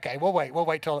 So, okay. We'll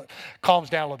wait till it calms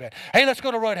down a little bit. Hey, let's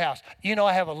go to Roadhouse. You know,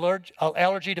 I have an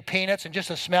allergy to peanuts, and just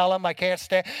to smell them, I can't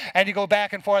stand. And you go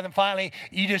back and forth, and finally,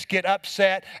 you just get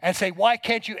upset and say, why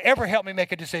can't you ever help me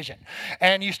make a decision?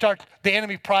 And the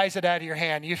enemy pries it out of your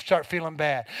hand. You start feeling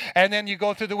bad. And then you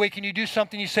go through the week, and you do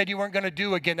something you said you weren't going to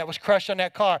do again that was crushed on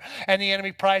that car. And the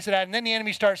enemy pries it out. And then the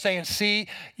enemy starts saying, see,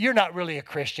 you're not really a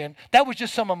Christian. That was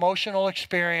just some emotional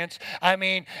experience. I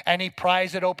mean, and he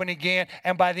pries it open again.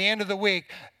 And by the end of the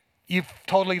week, you've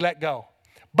totally let go.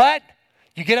 But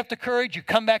you get up the courage, you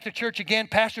come back to church again.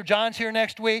 Pastor John's here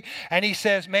next week, and he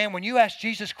says, man, when you ask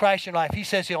Jesus Christ in life, he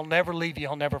says he'll never leave you,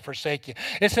 he'll never forsake you.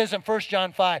 It says in 1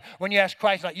 John 5, when you ask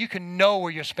Christ, you can know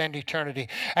where you'll spend eternity.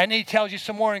 And he tells you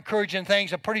some more encouraging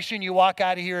things, and pretty soon you walk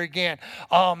out of here again.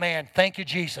 Oh, man, thank you,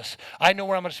 Jesus. I know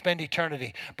where I'm going to spend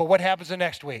eternity. But what happens the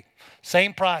next week?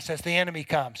 Same process. The enemy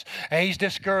comes, and he's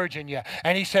discouraging you.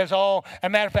 And he says, oh, as a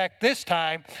matter of fact, this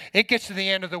time, it gets to the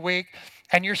end of the week,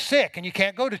 and you're sick and you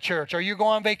can't go to church, or you go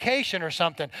on vacation or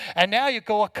something, and now you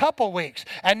go a couple weeks,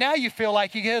 and now you feel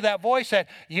like you hear that voice that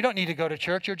you don't need to go to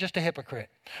church, you're just a hypocrite,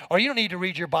 or you don't need to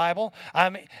read your Bible.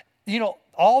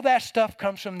 All that stuff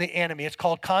comes from the enemy. It's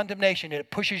called condemnation. It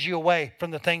pushes you away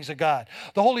from the things of God.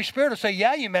 The Holy Spirit will say,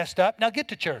 yeah, you messed up, now get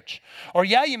to church. Or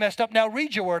yeah, you messed up, now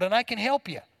read your word and I can help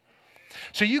you.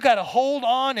 So you got to hold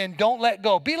on and don't let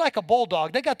go. Be like a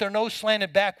bulldog. They got their nose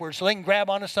slanted backwards so they can grab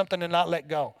onto something and not let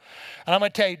go. And I'm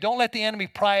going to tell you, don't let the enemy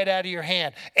pry it out of your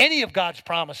hand. Any of God's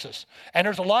promises. And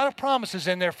there's a lot of promises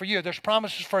in there for you. There's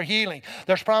promises for healing.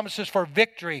 There's promises for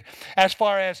victory as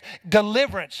far as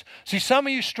deliverance. See, some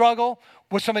of you struggle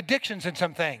with some addictions and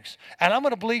some things. And I'm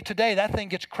going to believe today that thing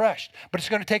gets crushed. But it's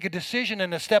going to take a decision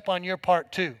and a step on your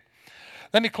part too.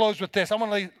 Let me close with this. I'm going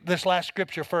to read this last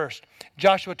scripture first.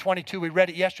 Joshua 22. We read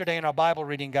it yesterday in our Bible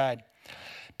reading guide.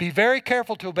 Be very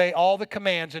careful to obey all the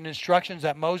commands and instructions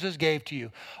that Moses gave to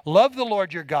you. Love the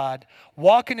Lord your God.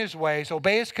 Walk in his ways.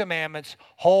 Obey his commandments.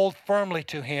 Hold firmly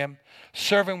to him.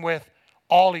 Serve him with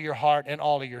all of your heart and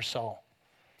all of your soul.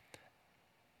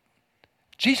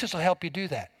 Jesus will help you do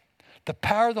that. The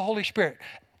power of the Holy Spirit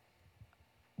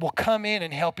will come in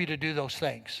and help you to do those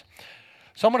things.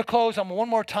 So I'm going to close on one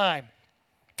more time.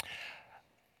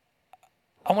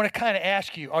 I want to kind of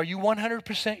ask you, are you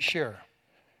 100% sure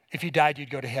if you died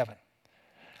you'd go to heaven?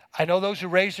 I know those who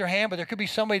raised their hand, but there could be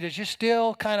somebody that's just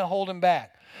still kind of holding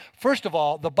back. First of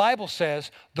all, the Bible says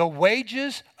the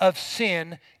wages of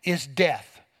sin is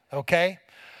death, okay?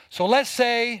 So let's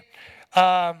say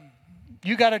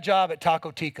you got a job at Taco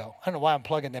Tico. I don't know why I'm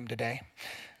plugging them today.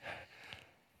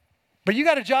 But you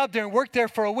got a job there and worked there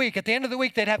for a week. At the end of the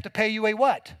week, they'd have to pay you a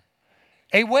what?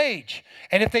 A wage.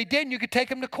 And if they didn't, you could take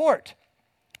them to court.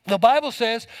 The Bible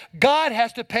says God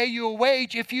has to pay you a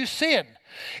wage if you sin.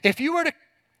 If you were to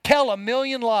tell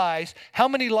 1,000,000 lies, how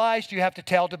many lies do you have to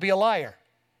tell to be a liar?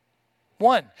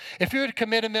 1. If you were to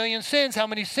commit 1,000,000 sins, how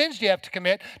many sins do you have to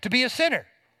commit to be a sinner?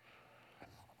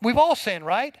 We've all sinned,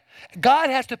 right?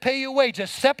 God has to pay you a wage, a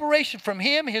separation from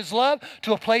him, his love,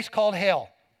 to a place called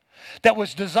hell that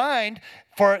was designed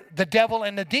for the devil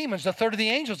and the demons, the third of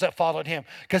the angels that followed him,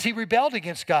 because he rebelled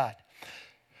against God.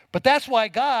 But that's why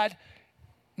God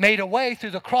made a way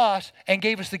through the cross and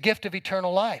gave us the gift of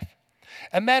eternal life.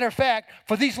 As a matter of fact,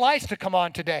 for these lights to come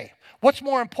on today, what's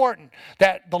more important?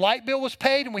 That the light bill was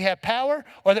paid and we have power,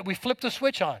 or that we flip the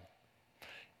switch on?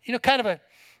 You know, kind of a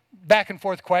back and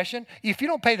forth question. If you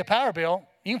don't pay the power bill,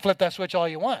 you can flip that switch all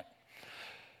you want.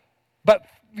 But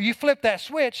you flip that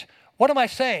switch, what am I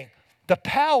saying? The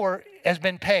power has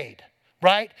been paid.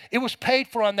 Right? It was paid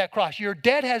for on that cross. Your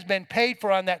debt has been paid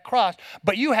for on that cross,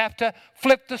 but you have to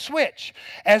flip the switch.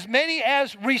 As many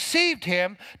as received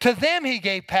him, to them he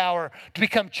gave power to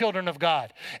become children of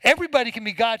God. Everybody can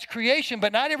be God's creation,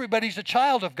 but not everybody's a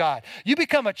child of God. You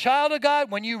become a child of God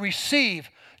when you receive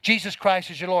Jesus Christ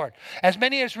as your Lord. As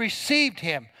many as received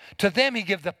him, to them he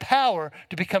gave the power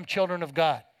to become children of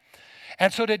God.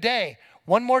 And so today,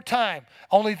 one more time,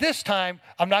 only this time,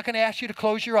 I'm not going to ask you to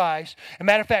close your eyes. As a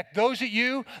matter of fact, those of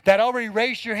you that already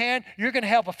raised your hand, you're going to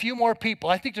help a few more people.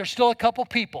 I think there's still a couple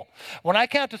people. When I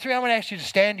count to 3, I'm going to ask you to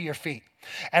stand to your feet.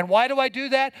 And why do I do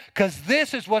that? Because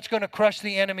this is what's going to crush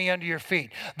the enemy under your feet.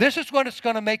 This is what's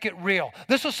going to make it real.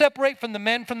 This will separate from the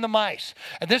men from the mice.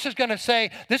 And this is going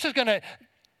to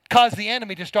cause the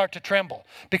enemy to start to tremble.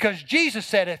 Because Jesus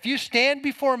said, if you stand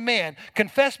before men,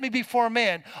 confess me before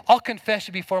men, I'll confess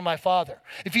you before my Father.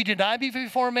 If you deny me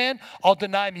before men, I'll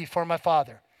deny me before my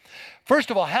Father. First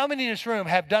of all, how many in this room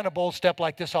have done a bold step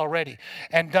like this already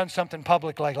and done something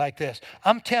public like this?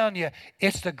 I'm telling you,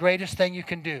 it's the greatest thing you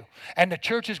can do. And the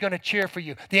church is going to cheer for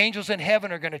you. The angels in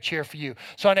heaven are going to cheer for you.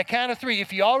 So on the count of 3,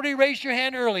 if you already raised your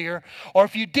hand earlier, or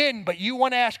if you didn't, but you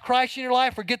want to ask Christ in your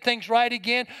life or get things right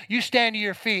again, you stand to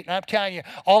your feet. And I'm telling you,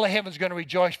 all of heaven's going to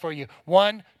rejoice for you.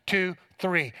 1, 2,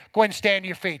 3. Go ahead and stand to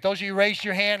your feet. Those of you raised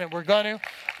your hand, and we're going to.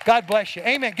 God bless you.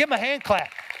 Amen. Give them a hand clap.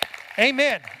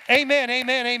 Amen. Amen.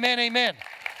 Amen. Amen. Amen.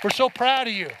 We're so proud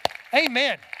of you.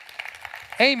 Amen.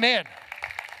 Amen.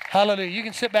 Hallelujah. You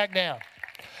can sit back down.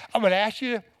 I'm going to ask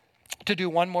you to do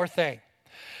one more thing.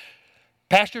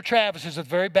 Pastor Travis is at the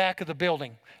very back of the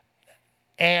building.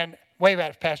 And wave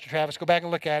at Pastor Travis. Go back and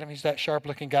look at him. He's that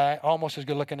sharp-looking guy, almost as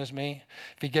good-looking as me,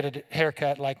 if you get a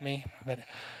haircut like me. But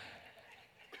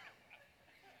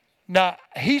now,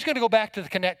 he's going to go back to the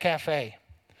Connect Cafe.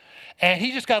 And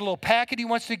he just got a little packet he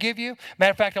wants to give you.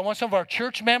 Matter of fact, I want some of our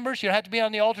church members, you don't have to be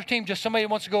on the altar team, just somebody who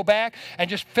wants to go back and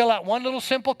just fill out one little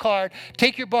simple card,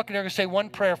 take your book, and they're going to say one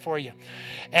prayer for you.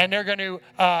 And they're going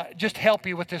to just help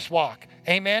you with this walk.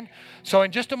 Amen? So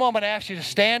in just a moment, I ask you to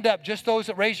stand up, just those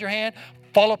that raise your hand.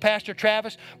 follow Pastor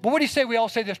Travis. But what do you say we all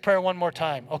say this prayer one more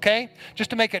time, okay? Just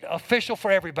to make it official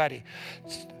for everybody.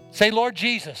 Say, Lord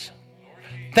Jesus,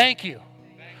 thank you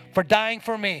for dying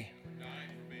for me.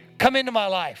 Come into my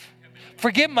life.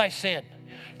 Forgive my sin.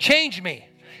 Change me.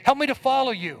 Help me to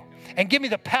follow you. And give me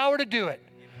the power to do it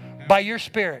by your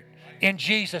Spirit. In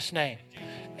Jesus' name.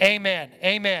 Amen.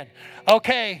 Amen.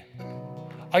 Okay.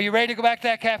 Are you ready to go back to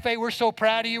that cafe? We're so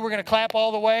proud of you. We're going to clap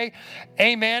all the way.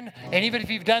 Amen. And even if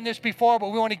you've done this before, but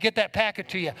we want to get that packet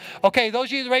to you. Okay, those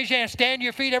of you that raise your hand, stand to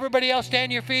your feet. Everybody else,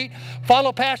 stand to your feet.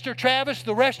 Follow Pastor Travis.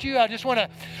 The rest of you, I just want to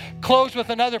close with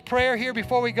another prayer here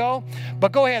before we go.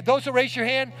 But go ahead. Those that raise your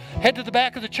hand, head to the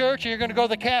back of the church, and you're going to go to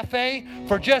the cafe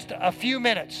for just a few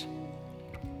minutes.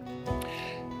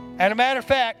 And a matter of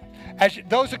fact, as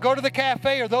those that go to the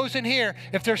cafe or those in here,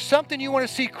 if there's something you want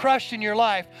to see crushed in your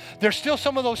life, there's still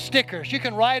some of those stickers. You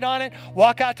can write on it,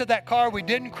 walk out to that car we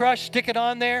didn't crush, stick it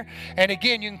on there. And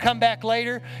again, you can come back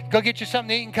later, go get you something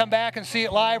to eat and come back and see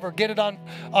it live or get it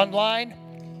online.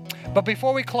 But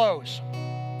before we close,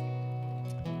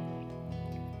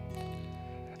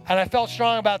 and I felt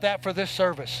strong about that for this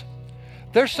service,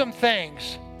 there's some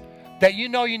things that you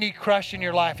know you need crushed in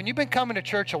your life. And you've been coming to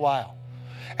church a while.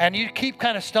 And you keep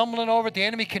kind of stumbling over it. The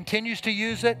enemy continues to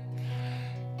use it.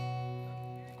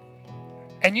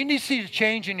 And you need to see a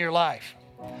change in your life.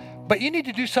 But you need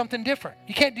to do something different.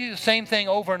 You can't do the same thing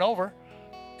over and over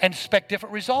and expect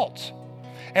different results.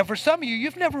 And for some of you,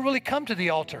 you've never really come to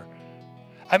the altar.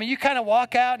 I mean, you kind of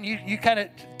walk out and you kind of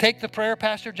take the prayer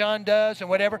Pastor John does and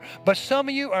whatever. But some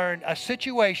of you are in a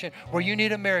situation where you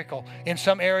need a miracle in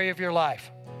some area of your life.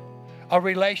 A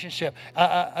relationship,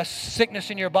 a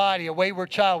sickness in your body, a wayward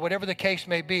child, whatever the case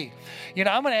may be. You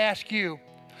know, I'm going to ask you,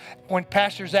 when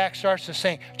Pastor Zach starts to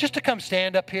sing, just to come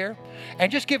stand up here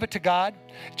and just give it to God.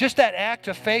 Just that act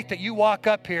of faith that you walk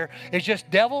up here is just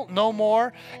devil, no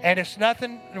more. And it's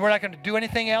nothing, we're not going to do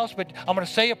anything else, but I'm going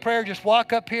to say a prayer. Just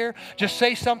walk up here, just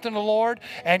say something to the Lord,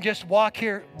 and just walk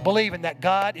here believing that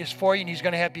God is for you and He's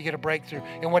going to help you get a breakthrough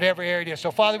in whatever area it is.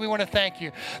 So, Father, we want to thank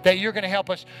you that you're going to help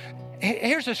us.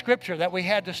 Here's a scripture that we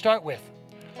had to start with.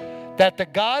 That the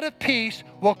God of peace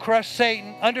will crush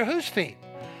Satan under whose feet?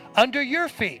 Under your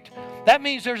feet. That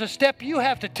means there's a step you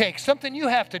have to take, something you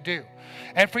have to do.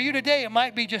 And for you today, it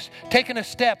might be just taking a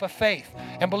step of faith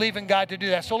and believing God to do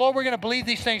that. So, Lord, we're going to believe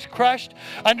these things crushed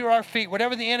under our feet.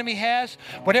 Whatever the enemy has,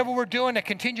 whatever we're doing that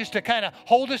continues to kind of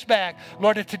hold us back,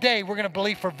 Lord, today we're going to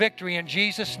believe for victory in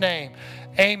Jesus' name.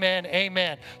 Amen,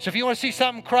 amen. So if you want to see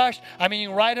something crushed, I mean, you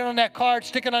can write it on that card,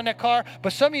 stick it on that car,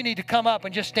 but some of you need to come up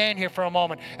and just stand here for a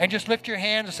moment and just lift your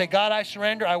hands and say, God, I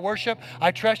surrender, I worship,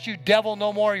 I trust you, devil,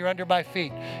 no more, you're under my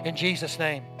feet. In Jesus'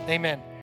 name, amen.